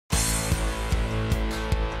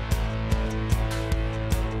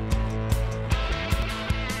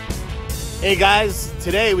Hey guys,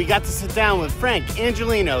 today we got to sit down with Frank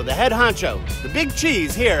Angeloni, the head honcho, the big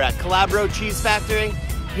cheese here at Calabro Cheese Factory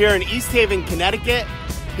here in East Haven, Connecticut.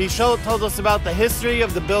 He told us about the history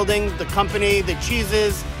of the building, the company, the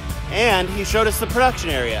cheeses, and he showed us the production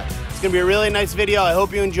area. It's gonna be a really nice video. I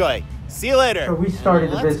hope you enjoy. See you later. So we started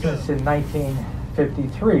the business in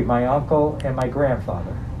 1953. My uncle and my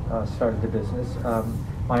grandfather started the business.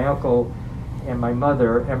 My uncle and my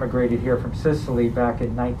mother emigrated here from Sicily back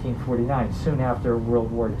in 1949, soon after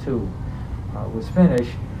World War II was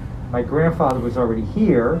finished. My grandfather was already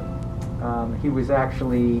here. He was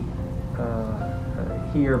actually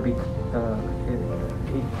here because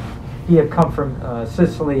he had come from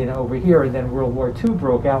Sicily and over here, and then World War II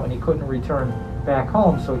broke out and he couldn't return back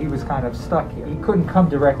home, so he was kind of stuck here. He couldn't come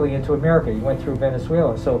directly into America. He went through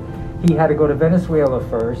Venezuela, so he had to go to Venezuela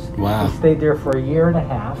first. Wow. He stayed there for a year and a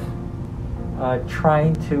half.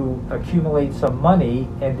 Trying to accumulate some money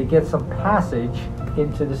and to get some passage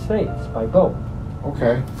into the States by boat.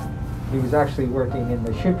 Okay. He was actually working in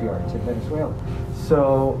the shipyards in Venezuela.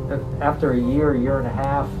 So after a year and a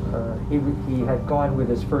half, he had gone with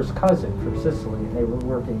his first cousin from Sicily, and they were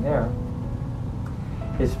working there.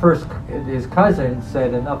 His cousin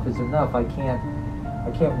said, "Enough is enough. I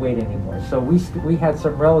can't wait anymore." So we had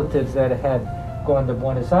some relatives that had gone to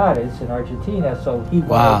Buenos Aires in Argentina, so he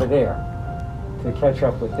went over there to catch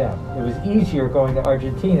up with them. It was easier going to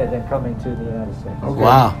Argentina than coming to the United States. Okay.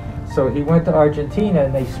 Wow. So he went to Argentina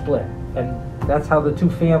and they split. And that's how the two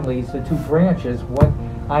families, the two branches,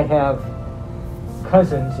 I have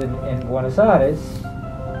cousins in Buenos Aires,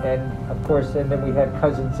 and of course, and then we had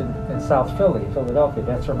cousins in South Philly, Philadelphia.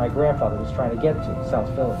 That's where my grandfather was trying to get to, South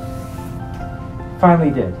Philly. Finally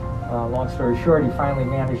did. Long story short, he finally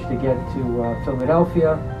managed to get to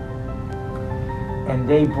Philadelphia. And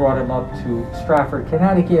they brought him up to Stratford,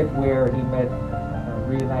 Connecticut, where he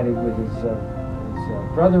reunited with his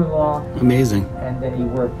brother-in-law. Amazing. And then he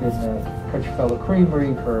worked in the Cutchfellow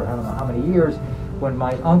Creamery for I don't know how many years. When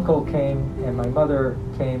my uncle came and my mother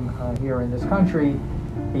came here in this country,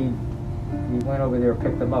 he went over there,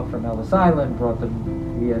 picked them up from Ellis Island, brought them.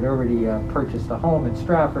 He had already purchased a home in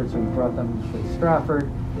Stratford, so he brought them to Stratford,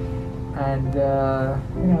 and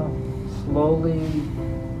slowly.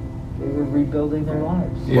 They were rebuilding their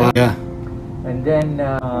lives. Yeah. And then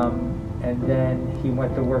he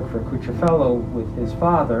went to work for Cutchfellow with his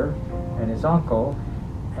father and his uncle,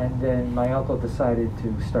 and then my uncle decided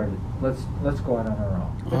to start it. Let's go out on our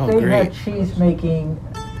own. Oh, they great. had cheese making,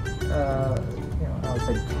 I would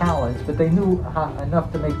say talents, but they knew enough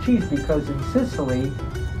to make cheese because in Sicily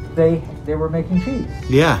they were making cheese.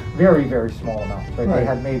 Yeah. Very, very small amounts. Right? Right. They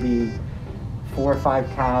had maybe 4 or 5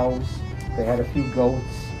 cows. They had a few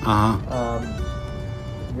goats. My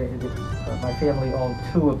family owned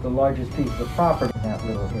 2 of the largest pieces of property in that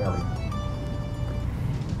little area.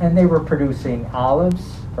 And they were producing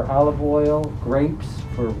olives for olive oil, grapes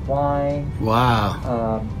for wine.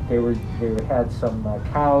 Wow. They had some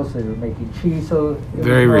cows. They were making cheese. So it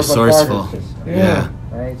Very was more of a resourceful. barter system. Yeah.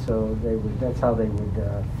 Right. So that's how they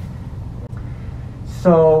would.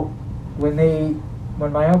 So when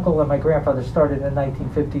my uncle and my grandfather started in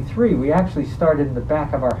 1953, we actually started in the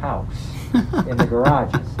back of our house, in the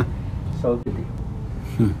garages. So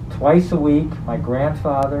twice a week, my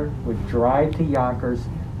grandfather would drive to Yonkers,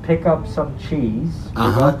 pick up some cheese,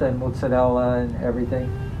 ricotta and mozzarella and everything,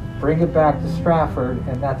 bring it back to Stratford,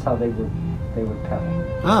 and that's how they would pedal.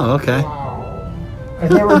 Oh, okay. Wow. And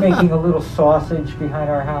they were making a little sausage behind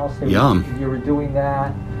our house. Yum. They were doing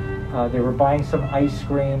that. They were buying some ice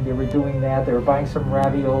cream. They were doing that. They were buying some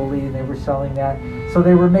ravioli, and they were selling that. So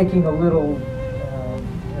they were making a little,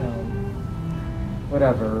 Like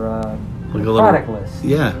a product little list.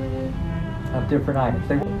 Yeah. Of different items.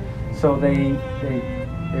 They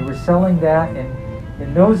were selling that, and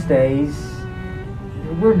in those days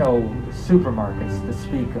there were no supermarkets to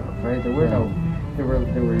speak of, right? There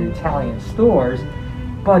were Italian stores,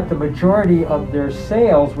 but the majority of their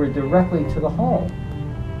sales were directly to the home.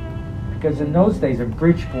 Because in those days, in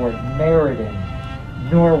Bridgeport, Meriden,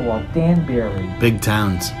 Norwalk, Danbury. Big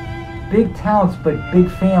towns. Big towns, but big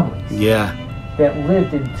families. Yeah. That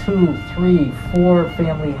lived in 2, 3, 4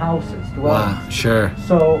 family houses. Dwellings. Wow. Sure.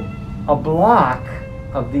 So a block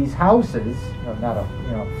of these houses, not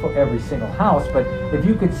for every single house, but if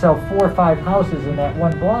you could sell 4 or 5 houses in that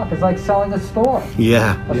one block, it's like selling a store.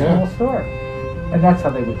 Yeah. A small store. And that's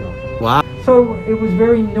how they would do it. Wow. So it was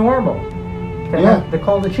very normal to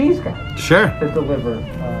call the cheese guy. Sure. To deliver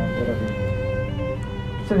whatever you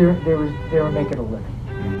need. So they were making a living.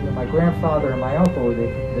 My grandfather and my uncle,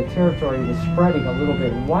 the territory was spreading a little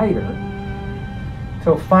bit wider.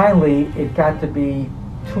 So finally, it got to be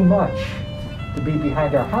too much to be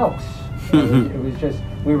behind our house. It was just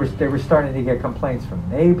they were starting to get complaints from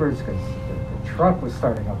neighbors because the truck was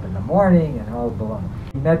starting up in the morning and all the baloney.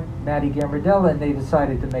 We met Matty Gambardella and they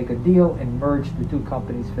decided to make a deal and merge the two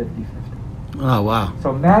companies 50-50. Oh, wow.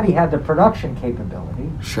 So Matty had the production capability.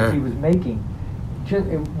 Sure. He was making.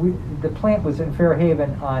 The plant was in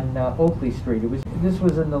Fairhaven on Oakley Street. This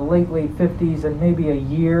was in the late 50s, and maybe a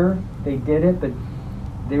year they did it, but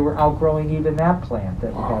they were outgrowing even that plant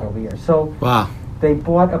that we had over here. So wow. They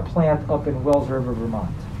bought a plant up in Wells River,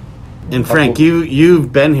 Vermont. And Frank,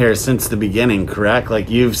 you've been here since the beginning, correct? Like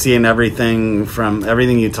you've seen everything from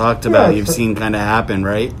everything you talked about. You've seen kind of happen,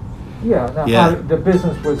 right? Yeah. The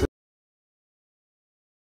business was.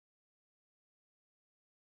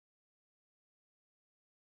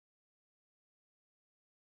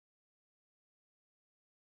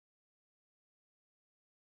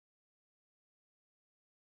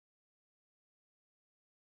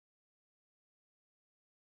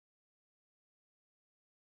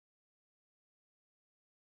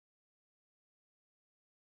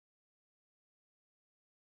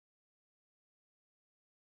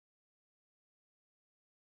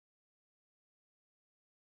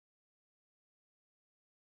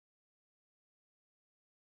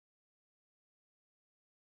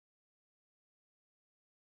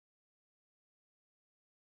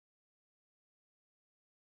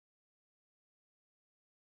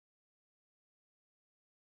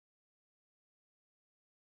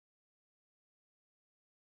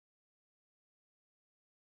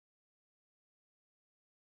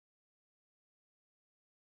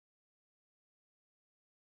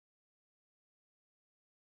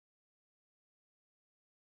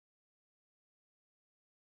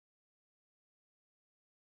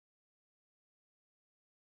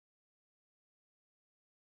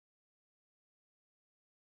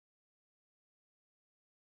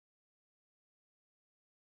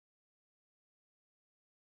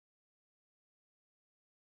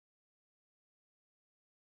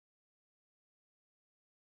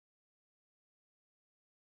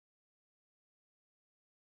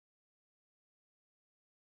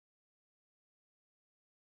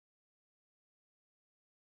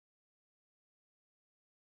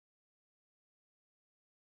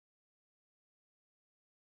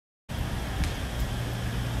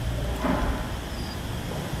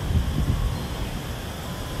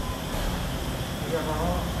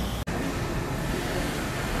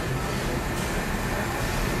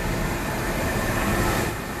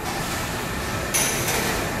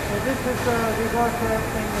 This is the regards to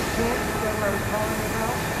everything the kit that I was telling you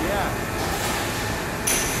about. Yeah.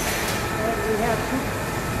 And we have two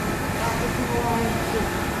lines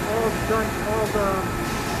just all done,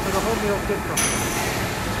 for the whole meal kit company.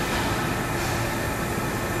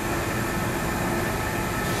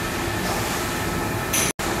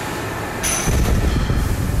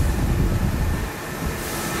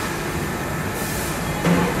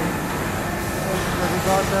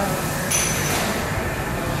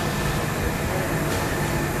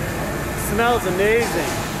 Smells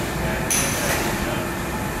amazing.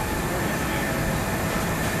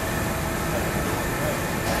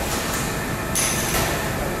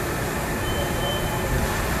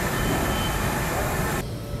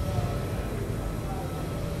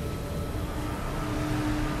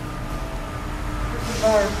 This is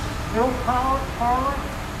our milk parlor.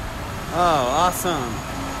 Oh, awesome.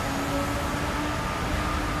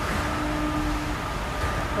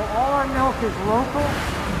 So all our milk is local.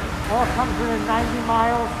 All comes within 90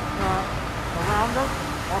 miles around us,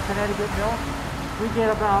 all Connecticut milk. We get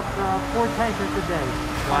about 4 tankers a day.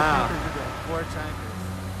 Wow. 5 tankers a day. 4 tankers.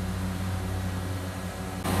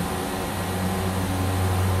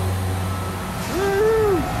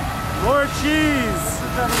 Woo! More cheese!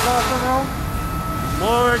 Is that a buffalo?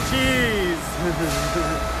 More cheese!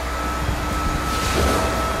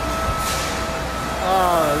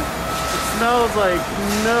 Oh, it smells like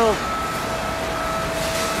milk.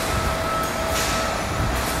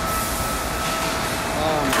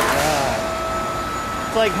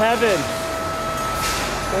 It's like heaven.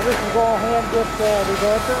 So this is all hand-dipped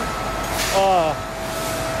ricotta. Oh,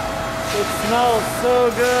 it smells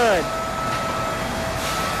so good.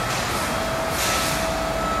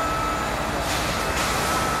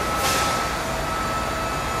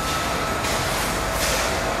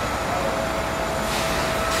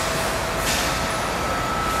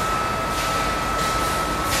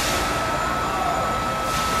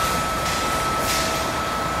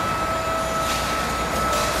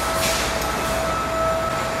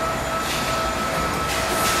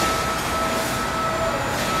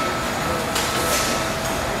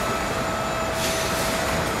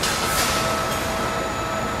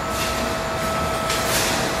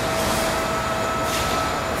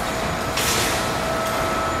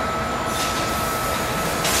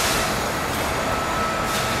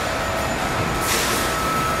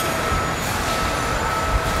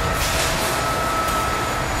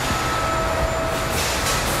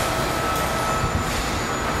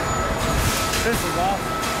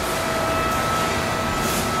 sauce.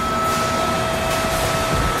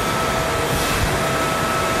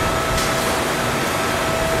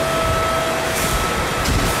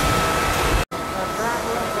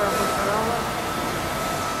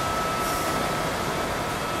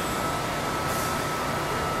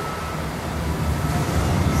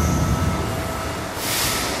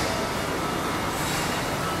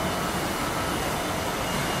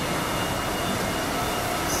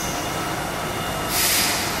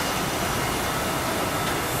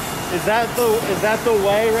 Is that the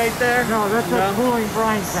way right there? No, that's a cooling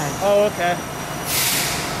brine tank. Oh, okay.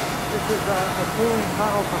 This is a cooling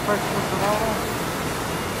tunnel for fresh mozzarella.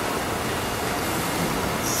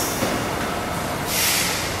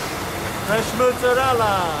 Fresh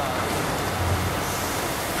mozzarella.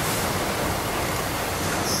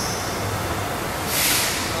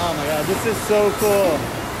 Oh my God, this is so cool.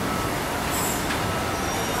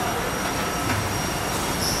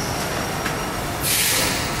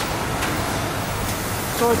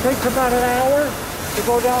 So it takes about an hour to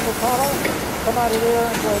go down the tunnel, come out of there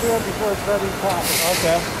and go there before it's ready to top it.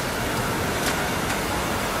 Okay.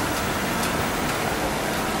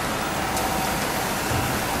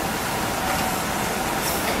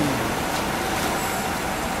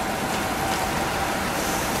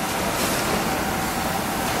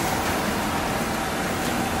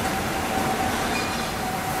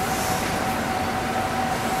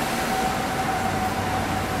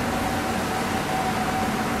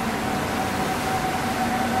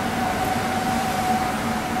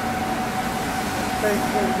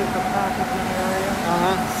 Basically just a packaging area.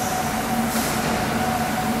 Uh-huh.